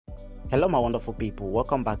Hello my wonderful people,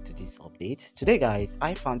 welcome back to this update. Today guys,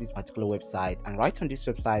 I found this particular website, and right on this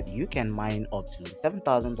website you can mine up to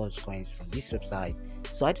 7,000 Dogecoins from this website.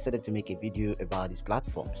 So I decided to make a video about this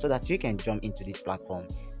platform so that you can jump into this platform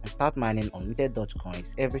and start mining unlimited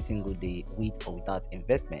Dogecoins every single day with or without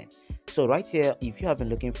investment. So right here, if you have been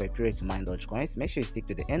looking for a period to mine Dogecoins, make sure you stick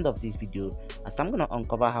to the end of this video as I'm going to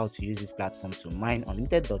uncover how to use this platform to mine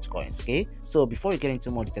unlimited Dogecoins. Okay, so before we get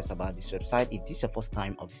into more details about this website, if this is your first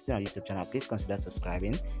time of visiting our YouTube channel, please consider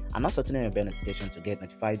subscribing and also turning on your bell notification to get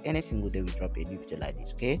notified any single day we drop a new video like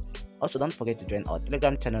this. Okay, also don't forget to join our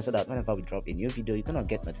Telegram channel so that whenever we drop a new video you're gonna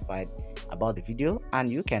get notified about the video, and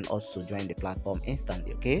you can also join the platform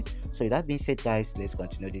instantly. Okay, so with that being said guys, let's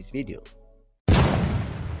continue this video.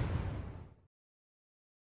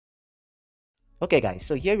 Okay guys,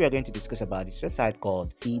 so here we are going to discuss about this website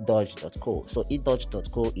called eDoge.co. So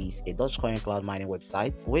eDoge.co is a Dogecoin cloud mining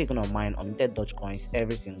website where you're going to mine unlimited Dogecoins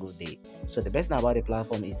every single day. So the best thing about the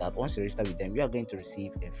platform is that once you register with them, you are going to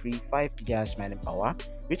receive a free 5 GHz mining power,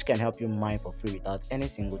 which can help you mine for free without any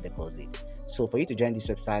single deposit. So for you to join this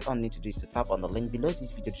website, all you need to do is to tap on the link below this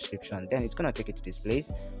video description. Then it's going to take you to this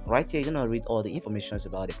place. Right here, you're going to read all the information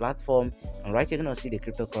about the platform, and right here you're going to see the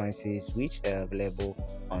cryptocurrencies which are available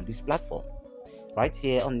on this platform. Right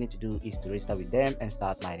here, all you need to do is to register with them and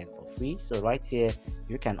start mining for free. So right here,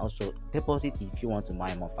 you can also deposit if you want to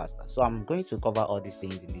mine more faster. So I'm going to cover all these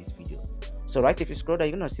things in this video. So right, if you scroll down,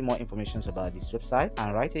 you're going to see more information about this website,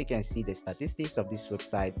 and right here you can see the statistics of this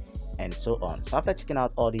website and so on. So after checking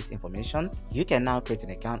out all this information, you can now create an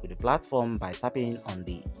account with the platform by tapping on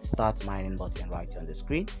the start mining button right here on the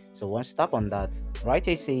screen. So once you tap on that, right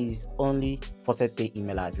here it says only FaucetPay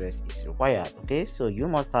email address is required. Okay, so you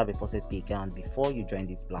must have a FaucetPay account before you join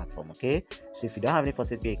this platform. Okay, so if you don't have any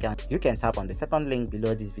FaucetPay account, you can tap on the second link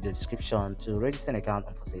below this video description to register an account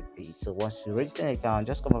on FaucetPay. So once you register an account,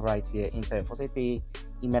 just come over right here, enter your FaucetPay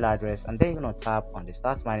email address, and then you're going to tap on the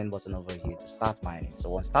start mining button over here to start mining. So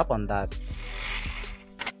once you tap on that,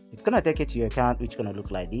 it's gonna take you to your account, which is gonna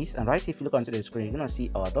look like this. And right here, if you look onto the screen, you're gonna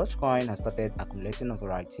see our Dogecoin has started accumulating over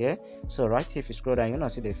right here. So right here, if you scroll down, you're gonna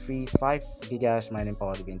see the free 5 GHz mining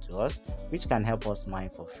power given to us, which can help us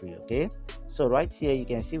mine for free. Okay, so right here you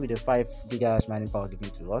can see with the 5 GHz mining power given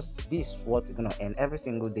to us, this is what we're gonna earn every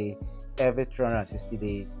single day, every 360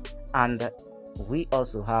 days. And we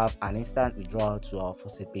also have an instant withdrawal to our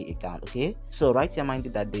FaucetPay account. Okay, so right here, mind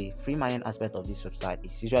you that the free mining aspect of this website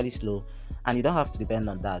is usually slow, and you don't have to depend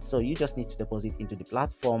on that. So you just need to deposit into the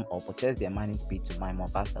platform or purchase their mining speed to mine more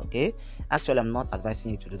faster. Okay, actually I'm not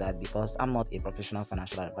advising you to do that because I'm not a professional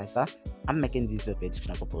financial advisor. I'm making this video for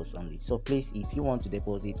educational purpose only. So please, if you want to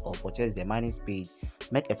deposit or purchase their mining speed,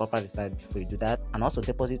 make a proper research before you do that, and also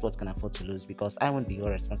deposit what you can afford to lose, because I won't be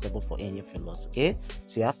responsible for any of your loss. Okay,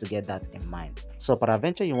 so you have to get that in mind. So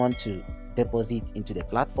peradventure you want to deposit into the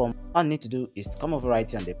platform, all you need to do is to come over right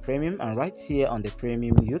here on the premium, and right here on the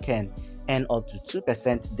premium you can earn up to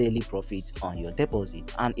 2% daily profit on your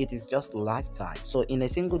deposit, and it is just lifetime. So in a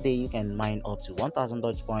single day you can mine up to 1,000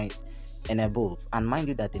 Dogecoins and above, and mind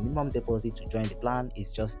you that the minimum deposit to join the plan is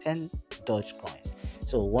just 10 Dogecoins.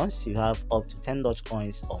 So once you have up to 10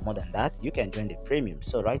 Dogecoins or more than that, you can join the premium.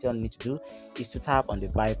 So right here, all you need to do is to tap on the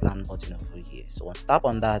buy plan button over here. So once you tap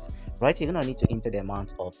on that, right here you're gonna need to enter the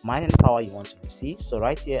amount of mining power you want to receive. So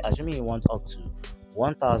right here, assuming you want up to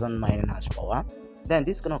 1,000 mining hash power, then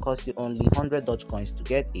this is gonna cost you only 100 Dogecoins to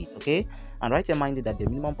get it. Okay, and right here, mind you that the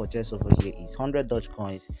minimum purchase over here is 100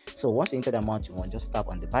 Dogecoins. So once you enter the amount you want, just tap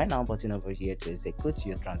on the buy now button over here to execute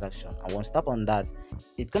your transaction, and once you tap on that,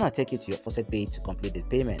 it's gonna take you to your FaucetPay to complete the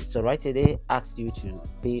payment. So right here they asked you to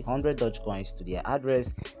pay 100 Dogecoins to their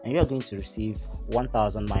address, and you are going to receive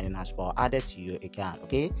 1,000 mining hash power added to your account.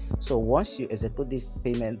 Okay, so once you execute this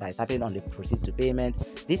payment by tapping on the proceed to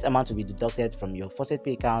payment, this amount will be deducted from your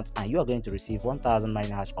FaucetPay account, and you are going to receive 1,000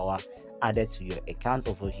 mining hash power added to your account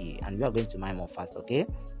over here, and you are going to mine more fast. Okay,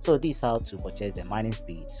 so this is how to purchase the mining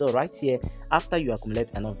speed. So right here, after you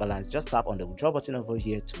accumulate enough balance, just tap on the withdraw button over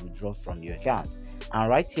here to withdraw from your account, and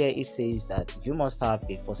right here it says that you must have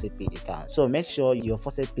a FaucetPay account, so make sure your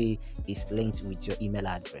FaucetPay is linked with your email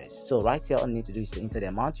address. So right here, all you need to do is to enter the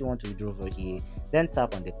amount you want to withdraw over here, then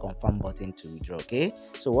tap on the confirm button to withdraw. Okay,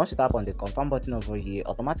 so once you tap on the confirm button over here,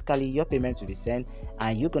 automatically your payment will be sent,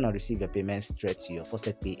 and you're gonna receive your payment straight to your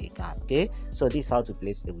FaucetPay account. Okay, so this is how to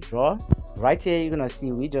place a withdrawal. Right here you're gonna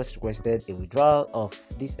see we just requested a withdrawal of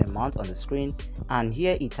this amount on the screen, and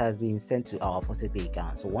here it has been sent to our FaucetPay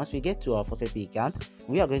account. So once we get to our FaucetPay account,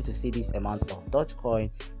 we are going to see this amount of Dogecoin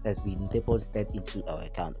that's been deposited into our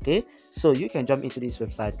account. Okay, so you can jump into this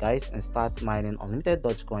website guys and start mining unlimited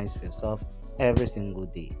Dogecoins for yourself every single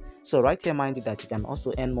day. So right here, mind you that you can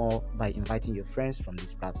also earn more by inviting your friends from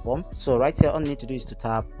this platform. So right here, all you need to do is to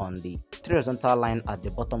tap on the three horizontal line at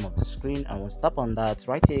the bottom of the screen, and once you tap on that,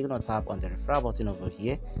 right here you're gonna tap on the referral button over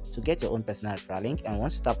here to get your own personal referral link. And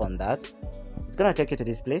once you tap on that, it's gonna take you to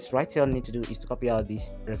this place. Right here, all you need to do is to copy out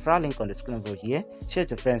this referral link on the screen over here, share it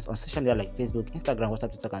to friends on social media like Facebook, Instagram,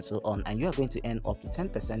 WhatsApp, TikTok, and so on, and you are going to earn up to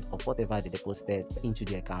 10% of whatever they deposited into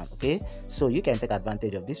the account. Okay, so you can take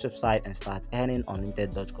advantage of this website and start earning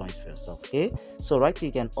unlimited Dogecoins for yourself. Okay, so right here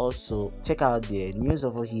you can also check out the news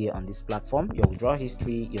over here on this platform, your withdrawal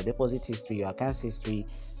history, your deposit history, your account history,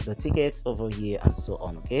 the tickets over here, and so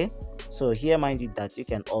on. Okay, so here mind you that you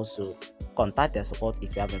can also contact their support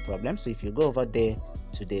if you have any problem. So if you go over there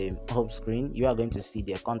to the home screen, you are going to see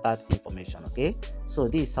their contact information. Okay, so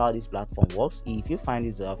this is how this platform works. If you find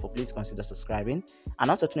this helpful, please consider subscribing and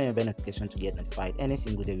also turn on your bell notification to get notified any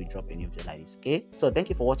single day we drop a new video like this. Okay, so thank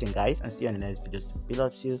you for watching, guys, and see you in the next video. Be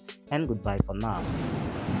loves you, and goodbye for now.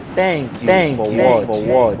 Thank you for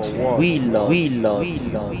watching. We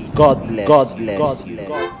love. God bless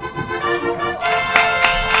you.